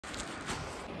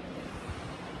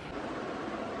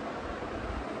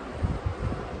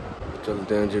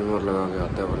चलते हैं जिम और लगा के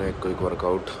आते हैं अपने एक क्विक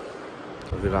वर्कआउट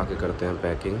और फिर आके करते हैं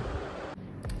पैकिंग।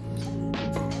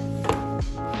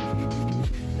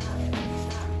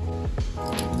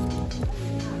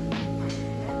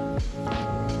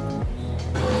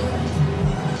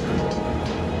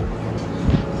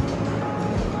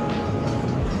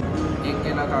 एक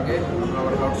केला खा के अपना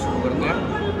वर्कआउट शुरू करते हैं।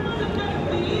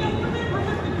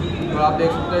 तो आप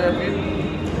देख सकते हैं फिर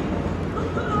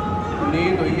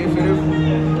नींद हुई है सिर्फ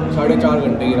 4.5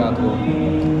 घंटे की रात को।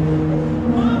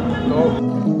 तो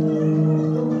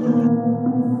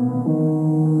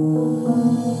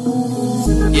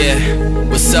yeah,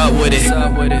 what's up with it?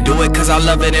 Do it cause I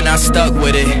love it and I stuck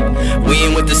with it. We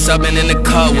ain't with the subbing in the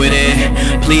cut with it.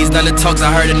 Please none of the talks,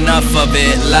 I heard enough of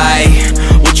it. Like,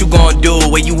 what you gonna do?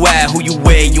 Where you at? Who you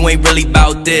with? You ain't really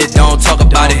bout this, don't talk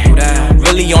about it.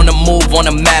 Really on the move, on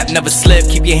the map, never slip.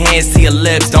 Keep your hands to your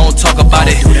lips, don't talk about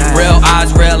it. Real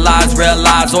eyes, real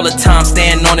lives all the time.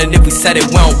 Stand on it, if we said it,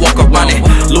 we don't walk around it.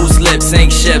 Loose lips,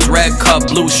 sink ships, red cup,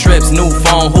 blue strips, new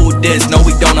phone, who this? No,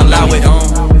 we don't allow it.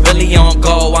 Really on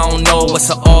go, I don't know what's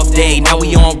an off day. Now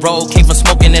we on road, came from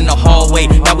smoking in the hallway.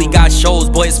 Now we got shows,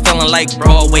 boys feeling like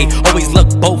Broadway. Always look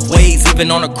both ways,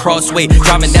 even on a crossway.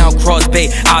 Driving down Cross Bay,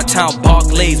 out town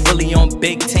Barclays. Really on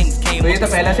big things. तो ये तो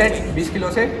पहला set 20 kilo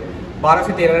से 12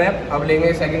 से 13 rap. अब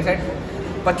लेंगे second set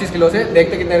 25 kilo से,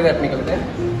 देखते कितने रैप निकलते हैं।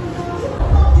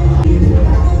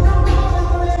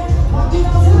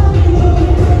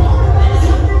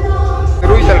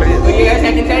 शुरू ही चल रही है। तो ये है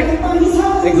सेकंड सेट,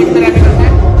 देखते कितने रैप निकलते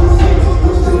हैं।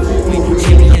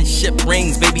 Championship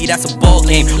rings, baby, that's a ball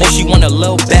game. Oh, she want a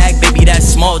little bag, baby, that's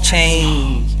small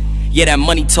change. Yeah, that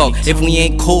money talk. If we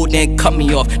ain't cool, then cut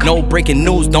me off. No breaking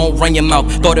news, don't run your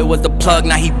mouth. Thought it was the plug,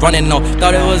 now he running off.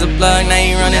 Thought it was a plug, now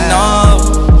he running off.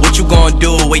 What you gonna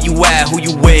do? Where you at? Who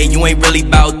you with? You ain't really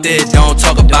bout this, don't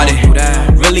talk about it.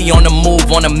 Really on the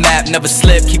move, on the map, never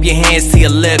slip. Keep your hands to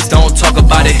your lips, don't talk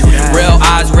about it. Real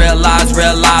eyes, real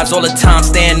lives all the time.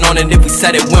 Stand on it, if we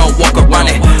said it, we don't walk around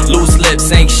it. Loose lips,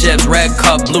 sink ships, red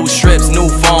cup, blue strips, new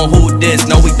phone, who this?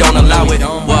 No, we don't allow it.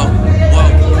 Whoa.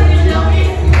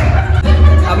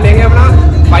 अब लेंगे अपना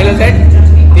final set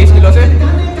 30 kilo से।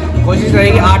 कोशिश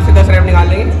रहेगी 8 से 10 rap निकाल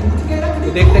लेंगे,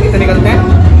 तो देखते हैं कितने निकलते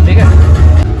हैं। ठीक है।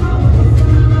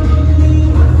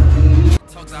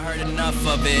 Enough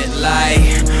of it, like,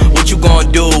 what you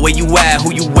gonna do? Where you at?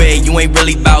 Who you with? You ain't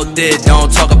really bout this,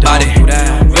 don't talk about it.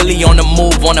 Really on the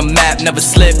move, on the map, never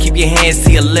slip. Keep your hands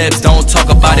to your lips, don't talk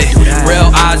about it. Real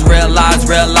eyes, real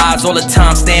lives all the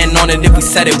time. Stand on it, if we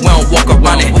said it, we don't walk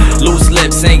around it. Loose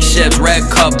lips, sink ships, red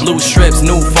cup, blue strips,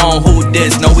 new phone, who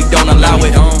this? No, we don't allow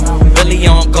it. Really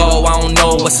on go, I don't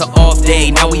know what's an off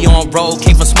day. Now we on road,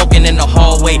 came from smoking in the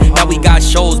hallway. Now we got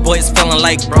shows, boys feeling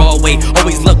like Broadway.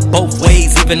 Always look both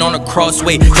ways, even on a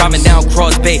crossway. Driving down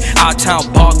Cross Bay, out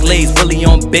town Barclays. Really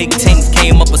on big things,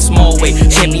 came up a small way.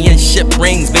 Championship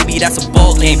rings, baby, that's a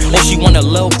ball game. Oh, she want a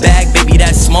little bag, baby,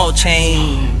 that's small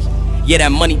change. Yeah,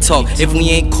 that money talk. If we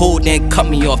ain't cool, then cut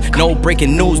me off. No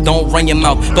breaking news, don't run your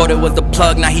mouth. Thought it was the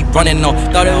plug, now he running off.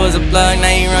 Thought it was a plug,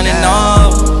 now he running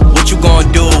off. What you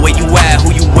gonna do? Where you at?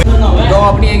 Who you with? तो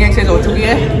अपनी एक exercise हो चुकी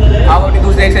है, अब अपनी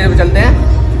दूसरी exercise पे चलते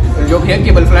हैं, जो कि है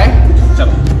केबल फ्लाई।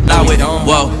 चलो।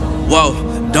 Whoa, whoa.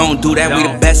 Don't do that, we the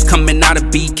best coming out of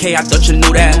BK, I thought you knew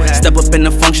that. Step up in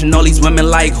the function, all these women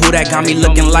like who that. Got me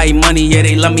looking like money, yeah,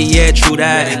 they love me, yeah, true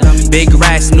that. Big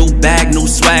racks, new bag, new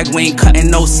swag, we ain't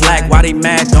cutting no slack. Why they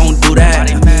mad? Don't do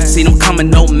that. See them coming,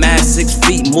 no mask, 6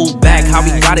 feet, move back. How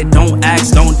we got it, don't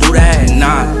ask, don't do that.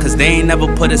 Nah, cause they ain't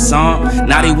never put us on.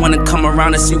 Now they wanna come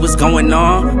around and see what's going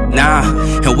on. Nah,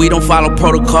 and we don't follow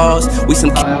protocols, we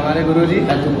some हमारे गुरुजी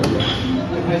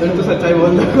तो सच्चाई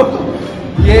बोल रहा हूँ।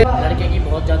 ये लड़के की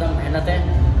बहुत ज़्यादा मेहनत है,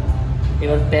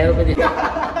 केवल पैरों पे तो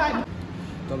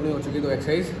अपनी हो चुकी 2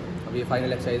 एक्सरसाइज। अब ये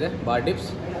फाइनल एक्सरसाइज है बार डिप्स।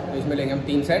 तो इसमें लेंगे हम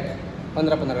 3 सेट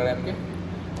 15-15 रैप के।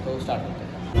 तो स्टार्ट करते हैं।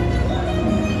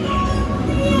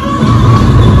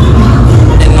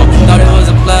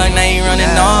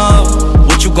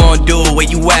 What you gonna do? Where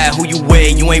you at? Who you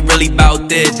with? You ain't really bout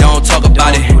this, don't talk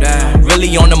about it. Really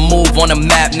on the move, on the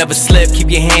map, never slip. Keep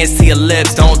your hands to your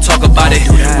lips, don't talk about it.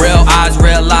 Real eyes,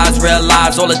 real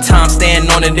lives all the time.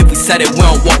 Stand on it, if we said it, we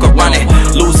don't walk around it.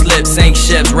 Loose lips, sink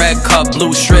ships, red cup,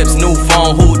 blue strips, new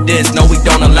phone, who this? No, we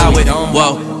don't allow it. Whoa,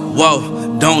 whoa.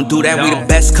 Don't do that, we the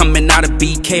best coming out of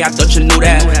BK, I thought you knew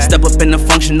that. Step up in the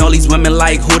function, all these women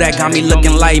like who that. Got me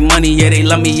looking like money, yeah, they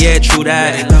love me, yeah, true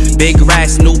that. Big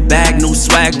racks, new bag, new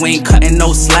swag, we ain't cutting no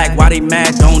slack. Why they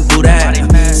mad? Don't do that.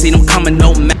 See them coming,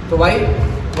 no mad. तो भाई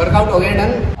workout हो गया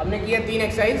done. हमने किया 3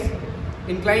 exercise,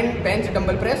 incline bench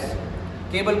dumbbell press,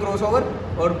 cable crossover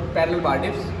और parallel बार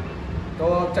dips. तो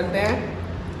अब चलते हैं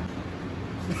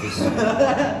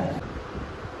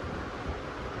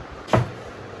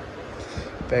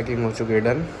पैकिंग हो चुकी है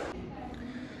डन,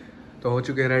 तो हो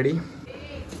चुके हैं रेडी।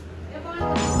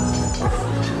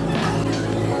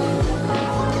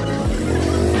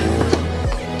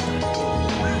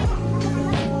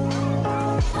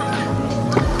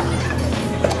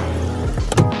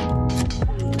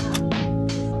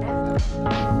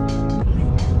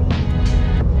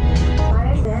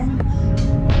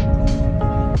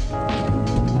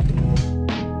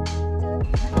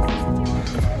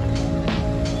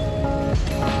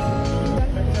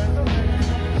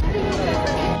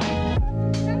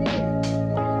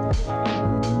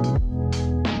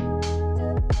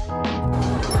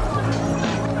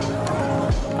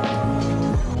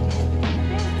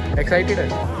 एक्साइटेड है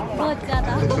बहुत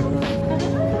ज्यादा।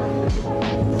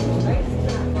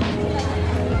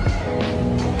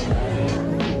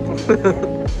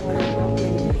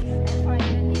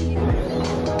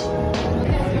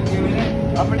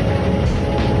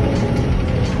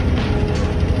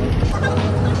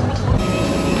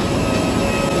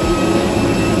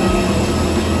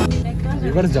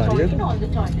 रिवर्स जा रही है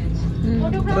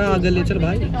पूरा आगे ले चल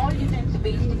भाई।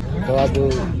 तो अब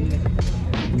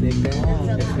देखते हैं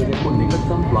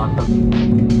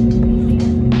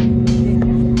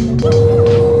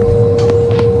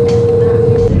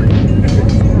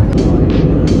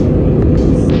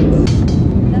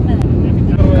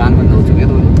कान बंद हो चुके हैं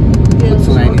तो कुछ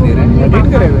सुनाई नहीं दे रहा है। एडिट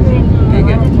करेंगे ठीक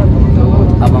है। तो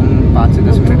अब हम 5 से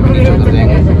 10 मिनट में नीचे उतर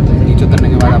जाएंगे। नीचे उतरने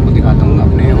के बाद आपको दिखाता हूँ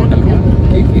अपने होटल को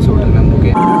कि किस होटल में हम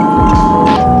रुके।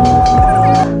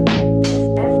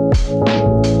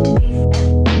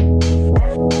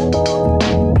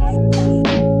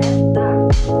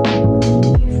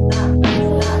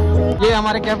 ये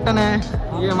हमारे कैप्टन है,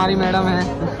 ये हमारी मैडम है।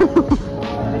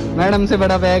 मैडम से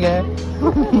बड़ा बैग है।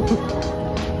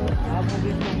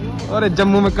 और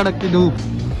जम्मू में कड़क की धूप।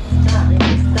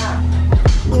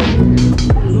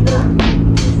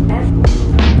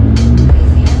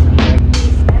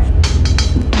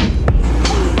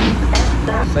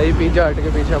 सही पिज्जा हट के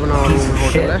पीछे अपना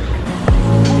होटल है।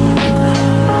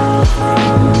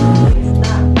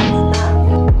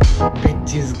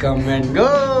 Bitches come and go,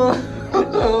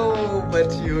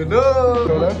 but you know.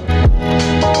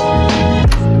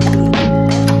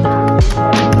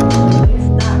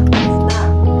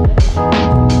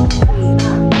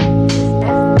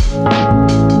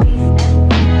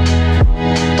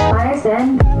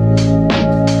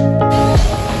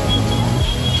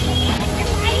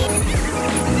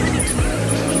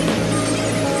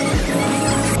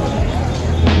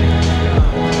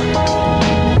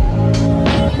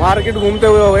 Market घूमते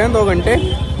हुए हो गए हैं 2 घंटे।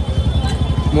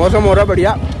 मौसम हो रहा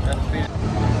बढ़िया।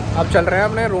 अब चल रहे हैं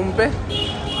अपने रूम पे,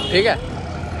 ठीक है।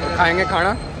 खाएंगे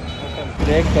खाना।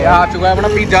 देखते हैं आ चुका है अपना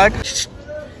पिज्जा हट।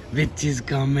 Which is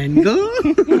come and go,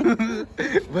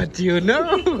 but you know.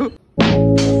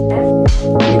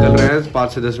 निकल रहे हैं 5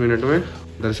 से 10 मिनट में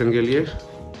दर्शन के लिए।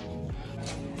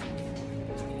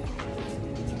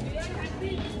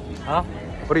 हाँ।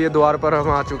 और ये द्वार पर हम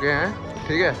आ चुके हैं,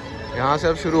 ठीक है। यहाँ से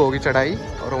अब शुरू होगी चढ़ाई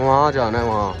और वहाँ जाना है।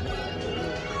 वहाँ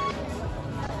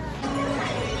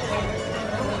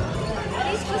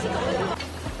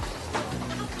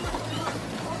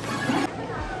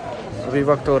अभी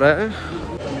वक्त हो रहा है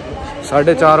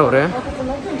 4:30 हो रहे हैं।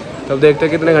 तब देखते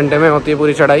हैं कितने घंटे में होती है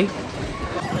पूरी चढ़ाई।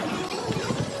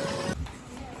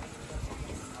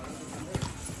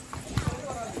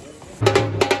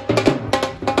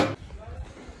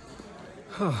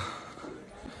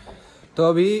 तो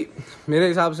अभी मेरे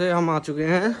हिसाब से हम आ चुके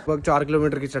हैं, लगभग 4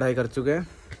 किलोमीटर की चढ़ाई कर चुके हैं।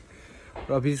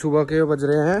 और अभी सुबह के बज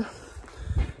रहे हैं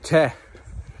 6।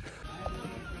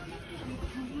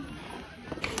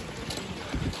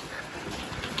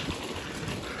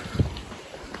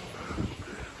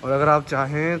 और अगर आप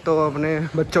चाहें तो अपने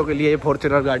बच्चों के लिए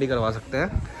फॉर्च्यूनर गाड़ी करवा सकते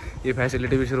हैं। ये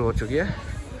फैसिलिटी भी शुरू हो चुकी है।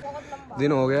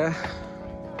 दिन हो गया है।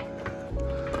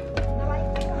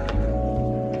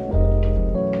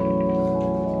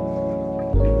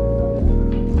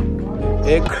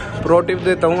 एक प्रो टिप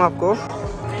देता हूँ आपको,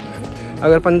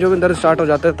 अगर पंजों में दर्द स्टार्ट हो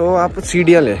जाता है तो आप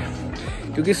सीढ़ियाँ लें,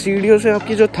 क्योंकि सीढ़ियों से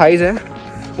आपकी जो थाइज है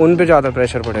उन पे ज़्यादा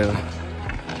प्रेशर पड़ेगा।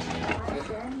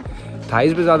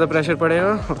 थाइज पे ज़्यादा प्रेशर पड़ेगा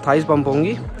और थाइज पंप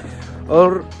होंगी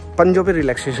और पंजों पे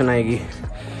रिलैक्सेशन आएगी।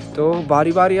 तो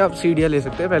बारी बारी आप सीढ़ियाँ ले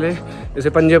सकते हैं। पहले जैसे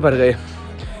पंजे भर गए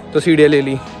तो सीढ़ियाँ ले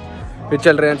ली, फिर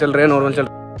चल रहे हैं नॉर्मल चल।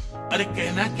 अरे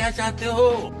कहना क्या चाहते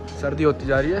हो? सर्दी होती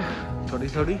जा रही है, थोड़ी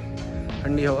थोड़ी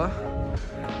ठंडी हवा।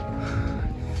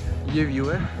 ये व्यू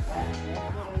है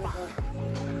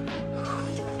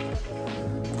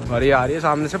और ये आ रही है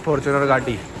सामने से फॉर्च्यूनर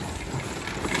गाड़ी।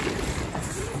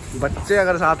 बच्चे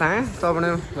अगर साथ आएँ तो अपने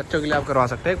बच्चों के लिए आप करवा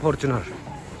सकते हैं एक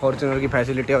फॉर्च्यूनर की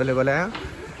फैसिलिटी अवेलेबल है यहाँ।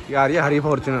 यार ये हरी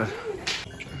फॉर्च्यूनर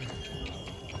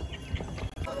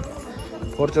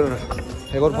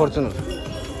एक और फॉर्च्यूनर।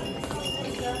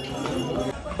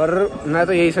 पर मैं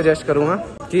तो यही सजेस्ट करूँगा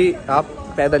कि आप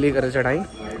पैदल ही करें चढ़ाई,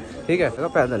 ठीक है, तो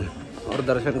पैदल, और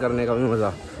दर्शन करने का भी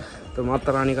मज़ा। तो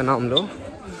माता रानी का नाम लो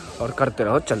और करते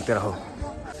रहो, चलते रहो।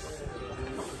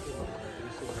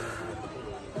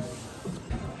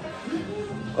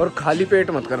 और खाली पेट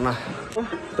मत करना,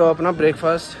 तो अपना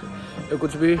ब्रेकफास्ट या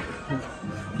कुछ भी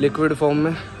लिक्विड फॉर्म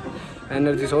में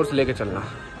एनर्जी सोर्स लेके चलना।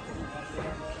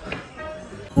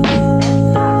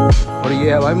 और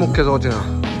ये है भाई मुख्य सोचना,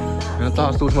 मैं तो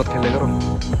आसूस मत खेले करो।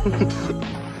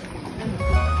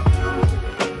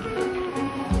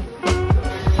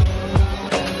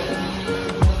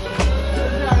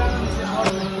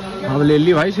 अब ले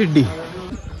ली भाई सीढ़ी।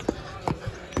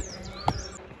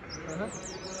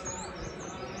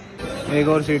 एक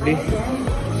और सीढ़ी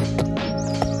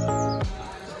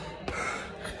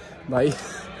भाई।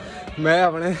 मैं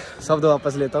अपने शब्द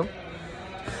वापस लेता हूँ,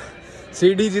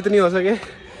 सीढ़ी जितनी हो सके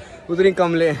उतनी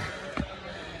कम ले,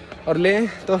 और ले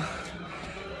तो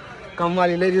कम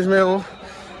वाली ले जिसमें वो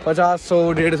 50, 100,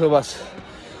 150 बस।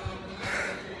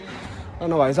 और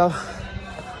ना भाई साहब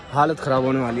हालत ख़राब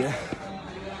होने वाली है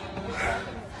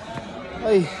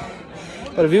भाई।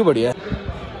 पर व्यू बढ़िया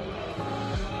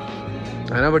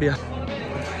है ना, बढ़िया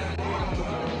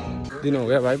दिन हो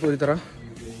गया भाई पूरी तरह।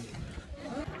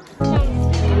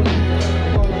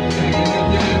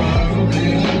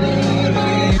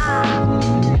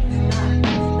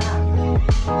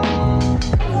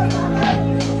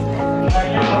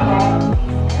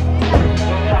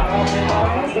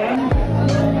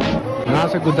 यहाँ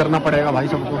से गुजरना पड़ेगा भाई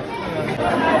सबको।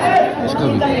 इसको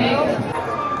भी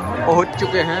पहुंच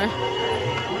चुके हैं।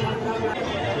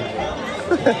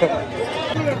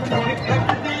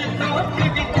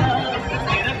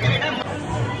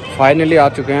 फाइनली आ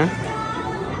चुके हैं,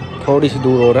 थोड़ी सी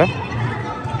दूर हो रहा है,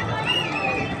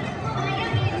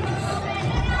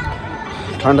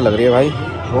 ठंड लग रही है भाई,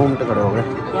 2 मिनट खड़े हो गए।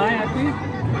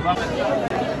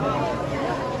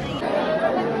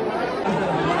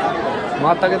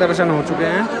 माता के दर्शन हो चुके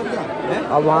हैं,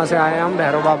 अब वहाँ से आए हम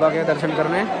भैरव बाबा के दर्शन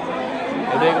करने।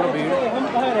 देख लो भीड़।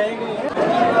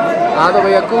 हाँ तो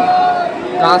भैया अक्कू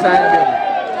कहाँ से आए अभी?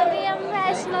 अभी हम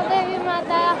वैष्णोदेवी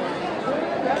माता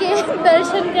के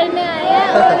दर्शन करने आए हैं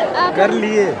और अब कर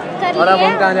लिए। और अब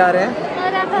हम कहाँ जा रहे हैं?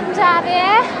 और अब हम जा रहे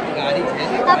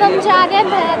हैं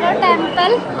भैरव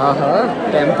टेम्पल। हाँ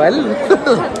टेम्पल।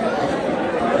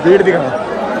 भीड़ दिखा।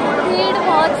 भीड़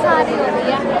बहुत सारी हो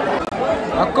रही है।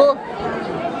 अक्कू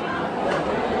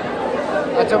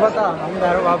अच्छा बता, हम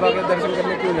भैरव बाबा के दर्शन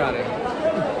करने क्यों जा रहे हैं?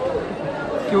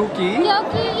 क्योंकि ये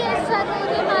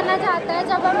जरूरी माना जाता है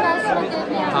जब हम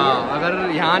वैष्णोदेवी आए। हाँ, अगर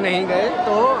यहाँ नहीं गए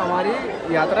तो हमारी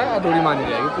यात्रा अधूरी मानी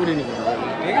जाएगी, पूरी नहीं की जाएगी,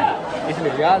 ठीक है?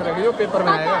 इसलिए याद रखियो, पेपर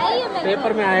में आएगा,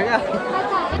 पेपर में आएगा।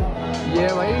 ये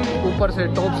भाई ऊपर से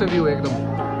टॉप से व्यू एकदम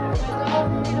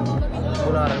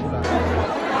बुला रहा है।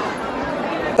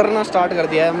 उतरना स्टार्ट कर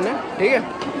दिया है हमने, ठीक है,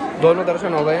 दोनों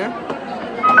दर्शन हो गए हैं।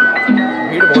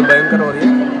 भीड़ बहुत भयंकर हो रही है।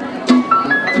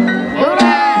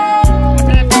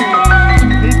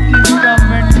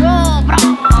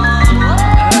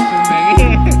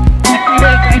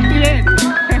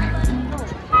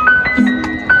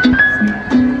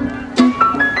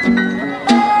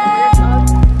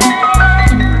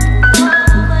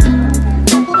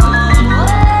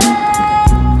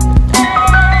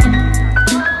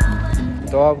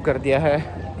 तो अब कर दिया है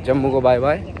जम्मू को बाय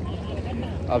बाय,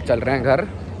 अब चल रहे हैं घर,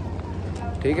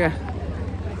 ठीक है।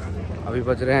 अभी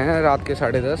बज रहे हैं रात के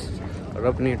 10:30 और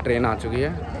अपनी ट्रेन आ चुकी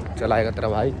है। चलाएगा तेरा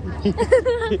भाई।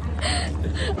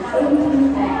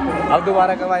 अब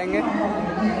दोबारा कब आएंगे? अब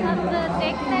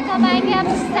देखते हैं कब आएंगे, अब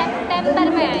सितंबर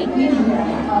में आएंगे।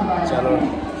 चलो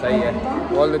सही है,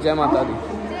 बोल दो जय माता दी।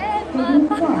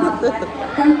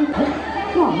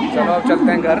 चलो अब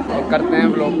चलते हैं घर और करते हैं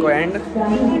व्लॉग को एंड।